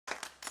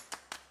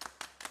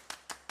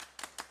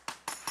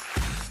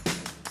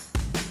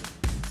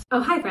Oh,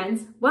 hi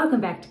friends,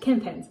 welcome back to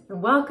Kinpins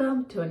and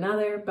welcome to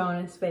another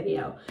bonus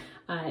video.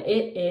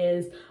 It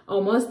is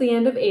almost the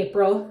end of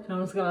April and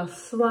I'm just gonna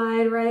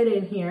slide right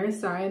in here.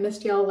 Sorry I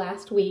missed y'all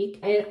last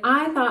week. And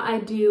I thought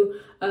I'd do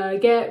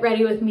get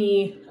ready with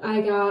me.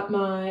 I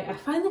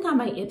finally got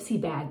my Ipsy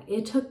bag.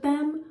 It took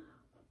them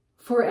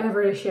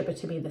forever to ship it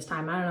to me this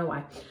time. I don't know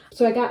why.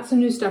 So I got some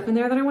new stuff in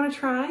there that I want to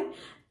try.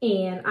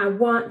 And I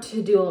want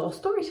to do a little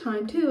story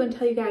time too and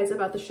tell you guys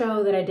about the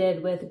show that I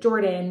did with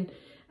Jordan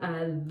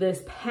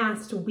this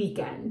past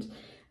weekend.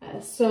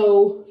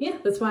 So yeah,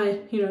 that's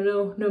why,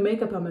 no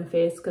makeup on my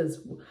face,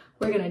 because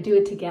we're gonna do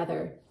it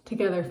together,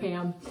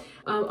 fam.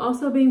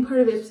 Also being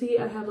part of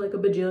Ipsy, I have like a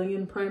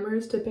bajillion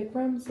primers to pick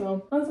from,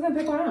 so I'm just gonna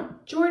pick one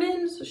out.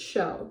 Jordan's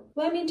show.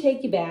 Let me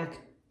take you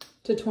back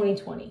to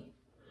 2020.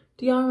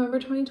 Do y'all remember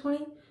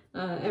 2020?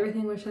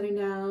 Everything was shutting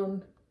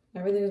down.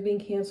 Everything was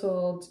being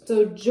canceled.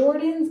 So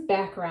Jordan's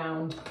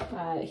background,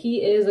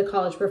 he is a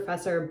college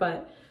professor,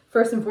 but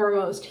first and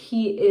foremost,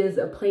 he is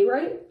a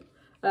playwright.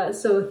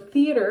 So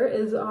theater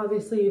is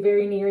obviously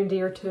very near and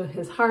dear to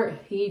his heart.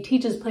 He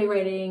teaches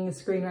playwriting,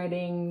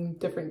 screenwriting,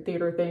 different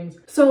theater things.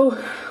 So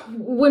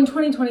when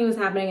 2020 was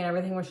happening and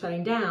everything was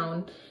shutting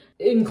down,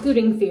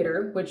 including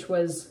theater, which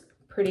was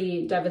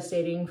pretty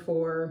devastating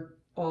for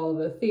all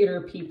the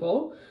theater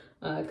people,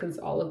 because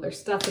all of their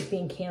stuff was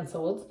being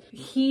canceled.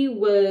 He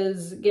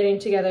was getting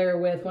together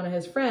with one of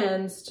his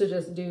friends to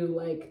just do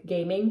like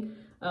gaming.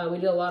 We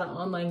did a lot of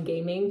online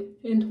gaming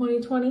in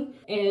 2020.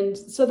 And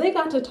so they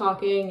got to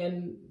talking,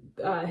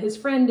 and his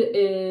friend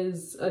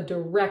is a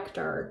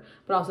director,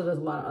 but also does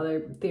a lot of other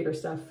theater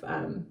stuff,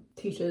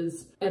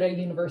 teaches at a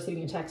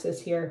university in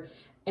Texas here.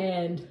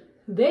 And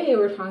they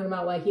were talking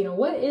about like,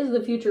 what is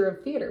the future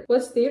of theater?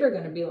 What's theater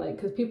gonna be like?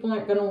 Because people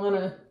aren't gonna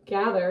wanna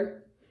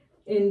gather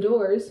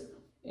indoors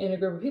in a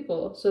group of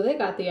people. So they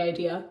got the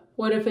idea,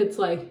 what if it's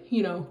like,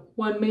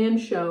 one man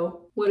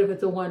show? What if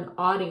it's a one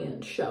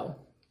audience show?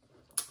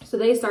 So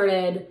they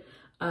started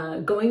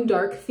Going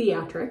Dark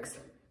Theatrics,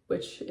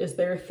 which is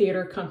their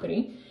theater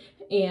company.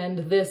 And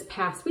this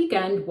past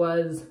weekend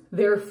was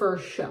their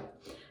first show.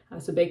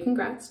 So big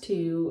congrats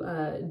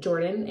to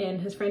Jordan and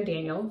his friend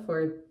Daniel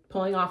for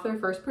pulling off their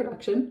first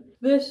production.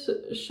 This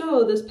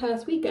show this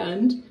past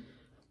weekend,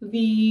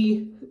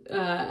 they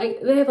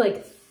have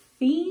like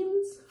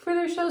themes for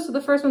their show. So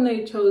the first one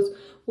they chose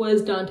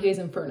was Dante's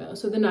Inferno.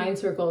 So the 9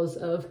 Circles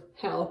of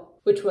Hell,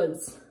 which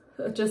was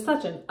just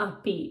such an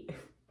upbeat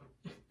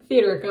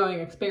theater going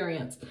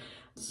experience.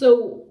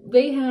 So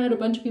they had a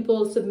bunch of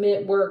people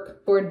submit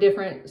work for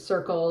different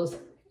circles,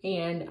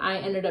 and I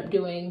ended up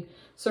doing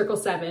circle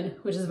 7,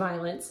 which is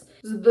violence.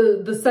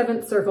 The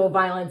 7th circle,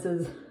 violence,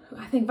 is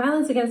I think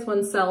violence against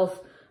oneself,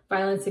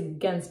 violence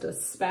against a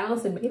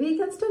spouse, and maybe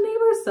against a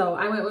neighbor. So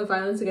I went with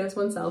violence against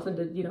oneself and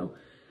did,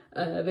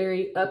 a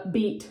very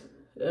upbeat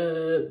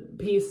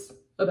piece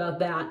about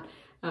that,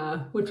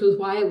 which was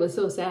why it was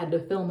so sad to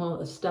film all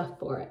the stuff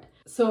for it.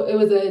 So it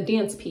was a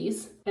dance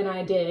piece, and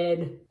I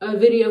did a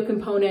video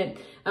component,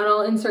 and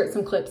I'll insert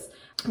some clips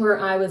where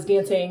I was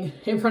dancing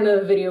in front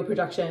of a video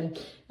production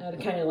to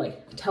kind of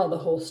like tell the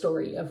whole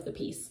story of the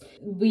piece.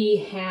 We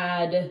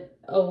had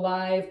a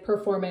live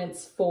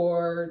performance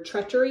for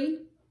Treachery,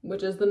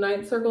 which is the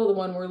 9th circle, the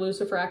one where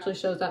Lucifer actually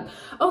shows up.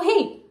 Oh,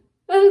 hey,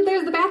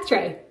 there's the bath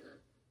tray.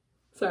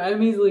 Sorry,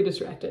 I'm easily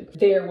distracted.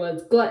 There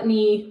was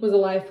Gluttony, was a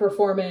live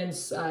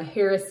performance,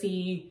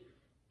 Heresy,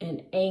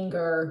 and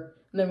Anger.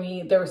 And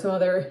then there were some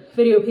other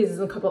video pieces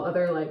and a couple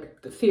other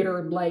like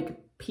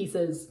theater-like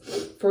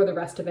pieces for the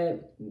rest of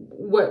it.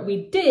 What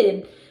we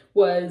did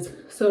was,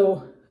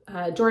 so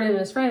Jordan and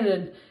his friend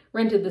had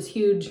rented this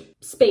huge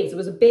space. It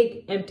was a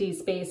big empty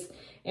space,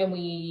 and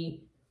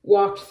we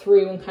walked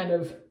through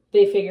and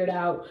they figured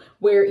out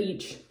where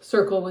each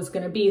circle was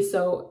gonna be.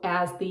 So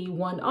as the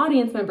one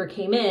audience member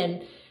came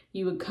in,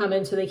 you would come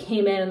in, so they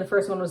came in, and the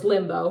first one was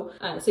Limbo.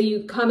 So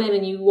you come in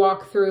and you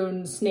walk through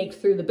and snake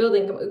through the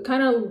building,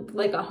 kind of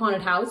like a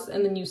haunted house,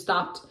 and then you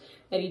stopped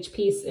at each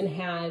piece and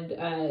had,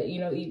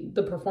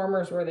 the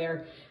performers were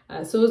there.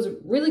 So it was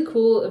really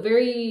cool, a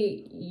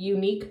very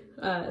unique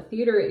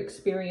theater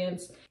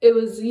experience. It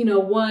was,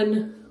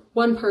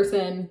 one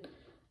person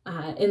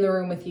in the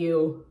room with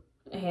you,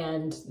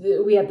 and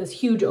we had this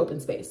huge open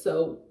space.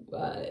 So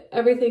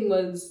everything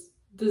was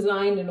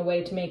designed in a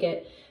way to make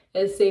it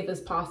as safe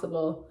as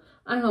possible.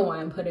 I don't know why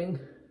I'm putting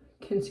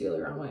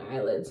concealer on my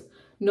eyelids.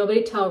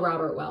 Nobody tell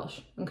Robert Welsh,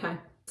 okay?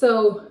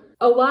 So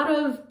a lot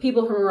of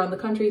people from around the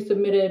country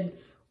submitted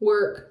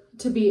work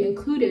to be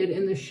included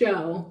in the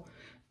show.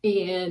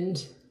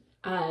 And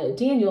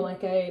Daniel,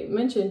 like I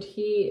mentioned,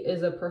 he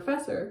is a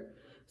professor.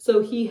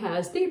 So he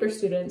has theater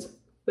students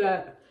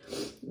that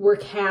were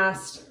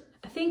cast,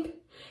 I think,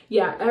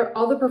 yeah,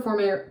 all the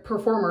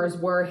performers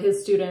were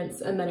his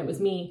students, and then it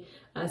was me.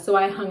 So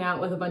I hung out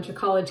with a bunch of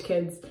college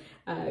kids,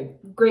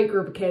 great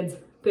group of kids.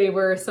 They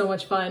were so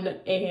much fun,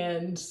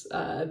 and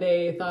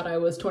they thought I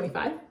was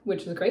 25,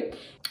 which was great.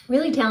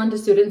 Really talented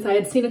students. I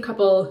had seen a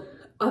couple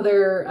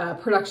other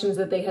productions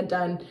that they had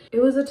done. It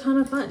was a ton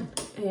of fun.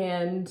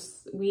 and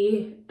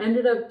we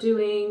ended up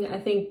doing, I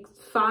think,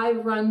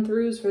 5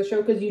 run-throughs for the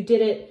show, because you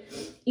did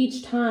it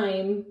each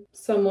time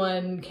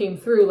someone came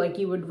through, like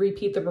you would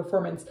repeat the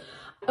performance.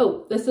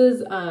 Oh, this is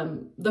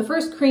the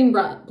first cream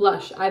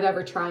blush I've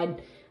ever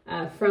tried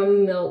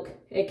from Milk.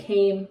 It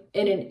came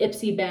in an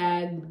Ipsy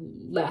bag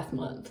last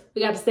month.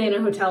 We got to stay in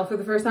a hotel for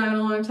the first time in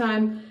a long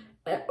time,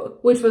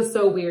 which was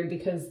so weird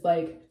because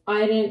like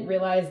I didn't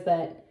realize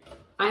that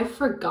I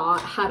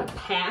forgot how to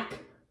pack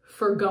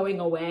for going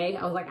away.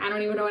 I was like, I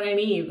don't even know what I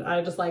need.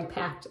 I just like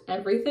packed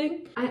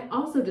everything. I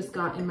also just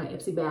got in my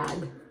Ipsy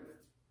bag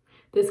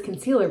this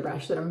concealer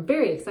brush that I'm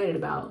very excited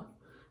about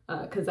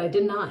because I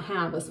did not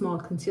have a small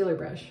concealer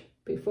brush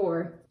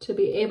before to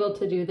be able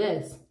to do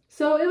this.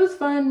 So it was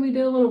fun. We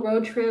did a little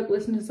road trip,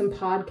 listened to some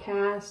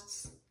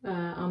podcasts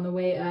on the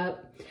way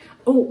up.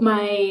 Oh,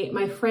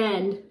 my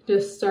friend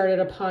just started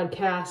a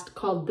podcast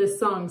called This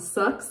Song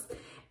Sucks,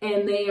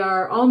 and they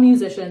are all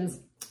musicians,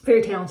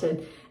 very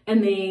talented,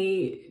 and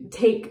they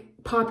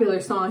take popular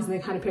songs and they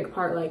kind of pick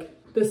apart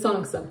like, this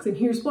song sucks and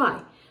here's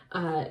why.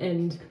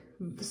 And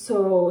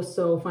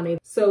so funny.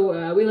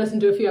 So we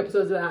listened to a few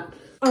episodes of that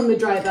on the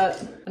drive up,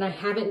 and I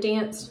haven't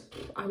danced.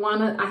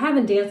 I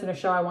haven't danced in a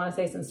show, I want to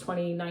say, since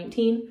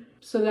 2019.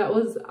 So I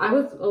was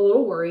a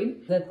little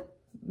worried that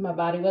my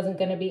body wasn't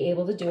going to be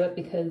able to do it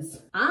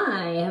because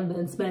I have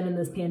been spending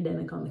this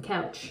pandemic on the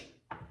couch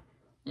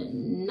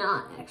and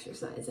not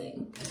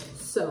exercising.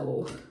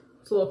 So I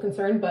was a little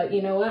concerned, but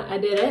you know what? I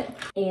did it.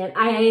 And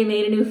I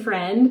made a new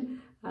friend,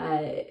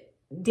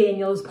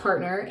 Daniel's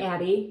partner,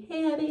 Abby.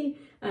 Hey, Abby.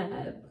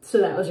 So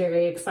that was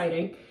very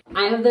exciting.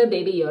 I have the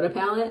Baby Yoda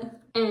palette,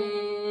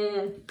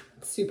 and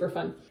super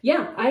fun.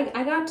 Yeah,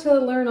 I got to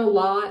learn a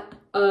lot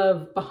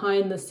of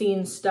behind the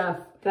scenes stuff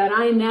that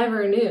I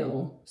never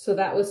knew. So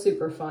that was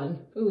super fun.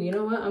 Ooh, you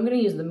know what? I'm gonna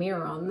use the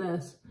mirror on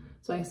this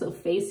so I can still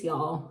face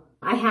y'all.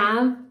 I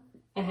have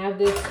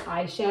this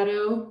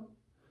eyeshadow.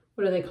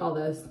 What do they call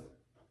this?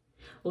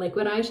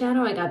 Liquid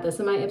eyeshadow. I got this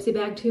in my Ipsy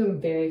bag too.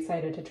 I'm very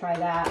excited to try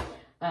that.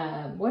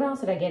 What else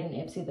did I get in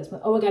Ipsy this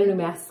month? Oh, I got a new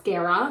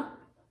mascara.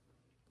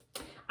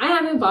 I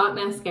haven't bought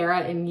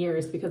mascara in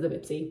years because of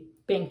Ipsy.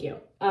 Thank you.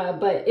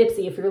 But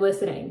Ipsy, if you're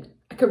listening,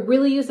 I could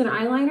really use an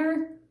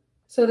eyeliner.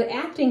 So the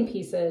acting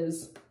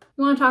pieces,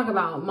 we want to talk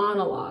about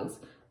monologues.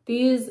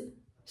 These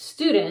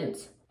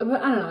students, I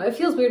don't know, it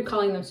feels weird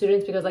calling them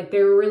students because like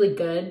they were really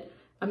good.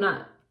 I'm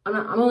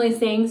only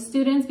saying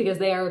students because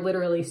they are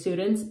literally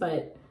students,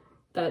 but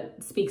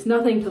that speaks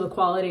nothing to the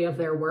quality of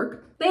their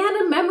work. They had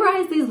to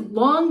memorize these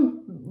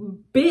long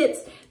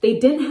bits. They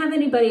didn't have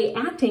anybody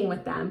acting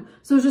with them.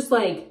 So it's just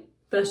like,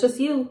 that's just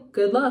you.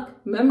 Good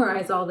luck.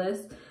 Memorize all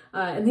this.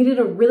 And they did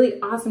a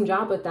really awesome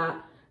job with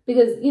that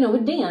because, you know,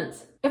 with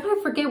dance, if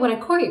I forget what I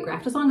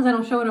choreographed, as long as I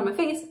don't show it on my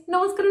face, no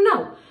one's gonna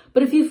know.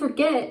 But if you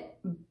forget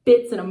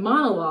bits in a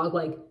monologue,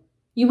 like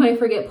you might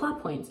forget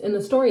plot points in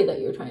the story that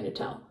you're trying to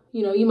tell.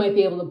 You know, you might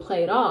be able to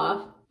play it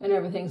off and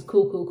everything's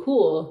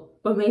cool,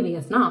 but maybe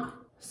it's not.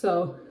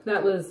 So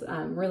that was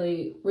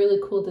really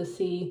cool to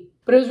see.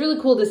 But it was really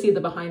cool to see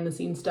the behind the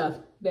scenes stuff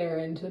there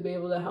and to be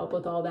able to help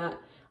with all that.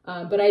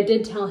 But I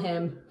did tell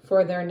him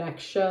for their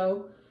next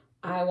show,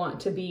 I want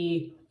to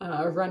be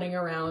running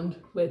around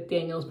with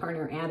Daniel's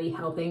partner, Abby,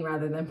 helping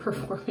rather than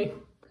performing,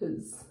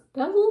 because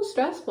that was a little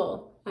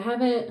stressful. I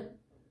haven't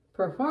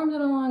performed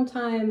in a long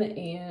time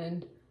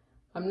and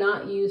I'm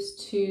not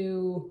used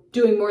to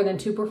doing more than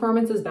 2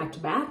 performances back to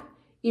back,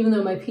 even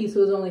though my piece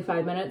was only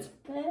 5 minutes.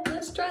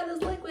 Let's try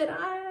this liquid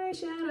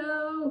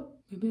eyeshadow.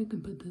 Maybe I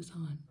can put this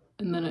on.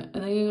 And then I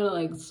think I gotta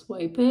like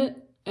swipe it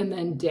and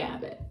then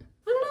dab it.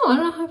 I don't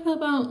know how I feel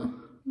about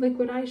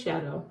liquid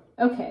eyeshadow.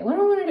 Okay, what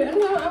do I want to do? I don't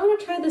know, I want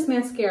to try this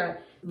mascara.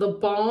 The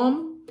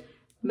Balm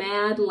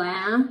Mad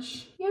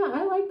Lash. Yeah,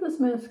 I like this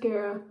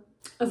mascara.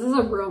 This is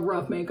a real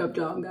rough makeup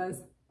job,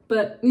 guys.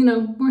 But, you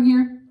know, we're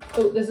here.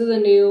 Oh, this is a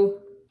new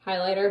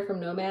highlighter from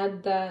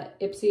Nomad that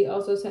Ipsy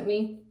also sent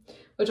me.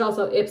 Which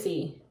also,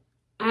 Ipsy,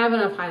 I have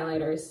enough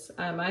highlighters.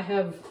 I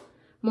have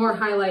more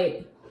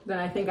highlight than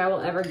I think I will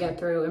ever get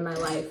through in my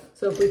life.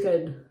 So if we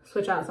could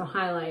switch out some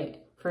highlight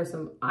for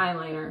some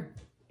eyeliner.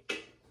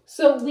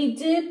 So we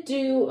did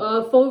do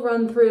a full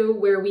run through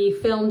where we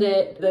filmed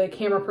it. The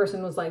camera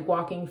person was like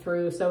walking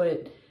through. So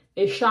it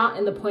is shot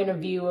in the point of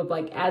view of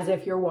like as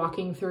if you're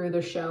walking through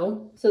the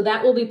show. So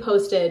that will be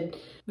posted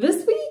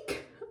this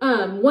week.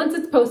 Once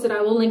it's posted, I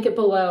will link it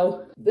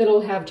below.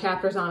 It'll have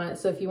chapters on it.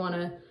 So if you want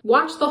to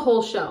watch the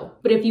whole show,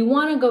 but if you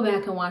want to go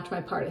back and watch my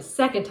part a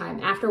second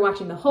time after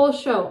watching the whole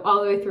show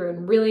all the way through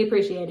and really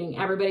appreciating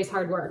everybody's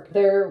hard work,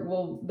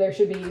 there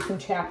should be some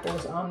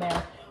chapters on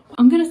there.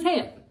 I'm going to say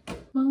it.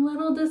 I'm a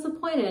little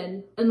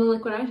disappointed in the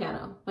liquid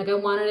eyeshadow. Like I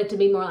wanted it to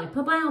be more like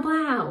blah,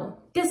 blah,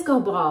 disco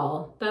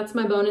ball. That's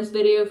my bonus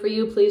video for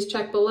you. Please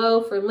check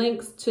below for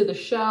links to the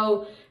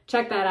show.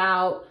 Check that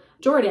out.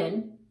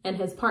 Jordan and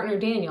his partner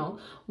Daniel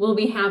will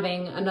be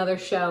having another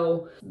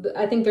show.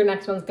 I think their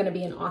next one's gonna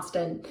be in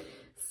Austin.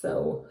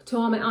 So to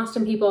all my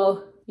Austin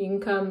people, you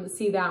can come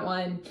see that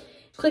one.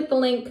 Click the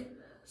link,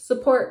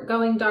 support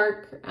Going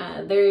Dark.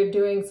 They're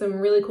doing some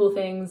really cool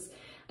things.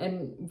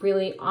 and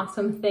really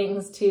awesome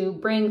things to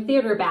bring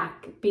theater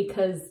back,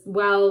 because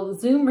while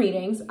Zoom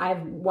readings,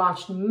 I've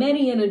watched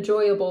many an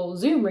enjoyable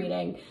Zoom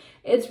reading,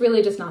 it's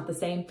really just not the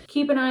same.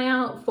 Keep an eye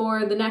out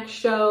for the next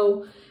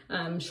show.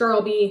 I'm sure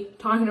I'll be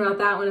talking about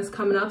that when it's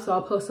coming up, so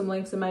I'll post some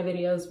links in my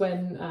videos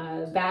when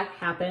that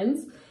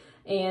happens.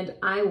 And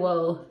I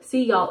will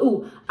see y'all.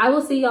 Ooh, I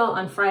will see y'all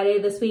on Friday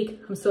this week.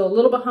 I'm still a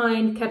little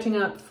behind catching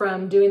up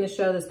from doing the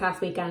show this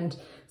past weekend.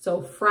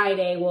 So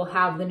Friday we'll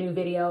have the new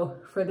video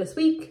for this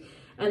week,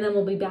 and then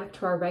we'll be back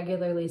to our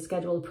regularly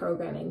scheduled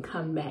programming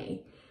come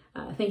May.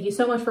 Thank you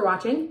so much for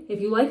watching. If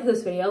you like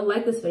this video,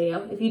 like this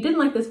video. If you didn't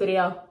like this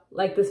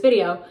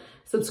video,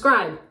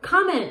 subscribe,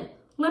 comment,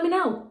 let me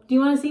know. Do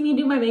you want to see me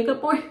do my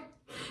makeup more?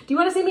 Do you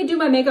want to see me do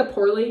my makeup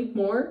poorly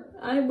more?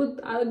 I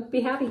would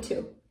be happy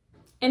to.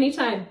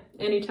 Anytime,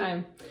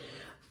 anytime.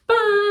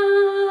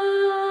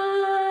 Bye!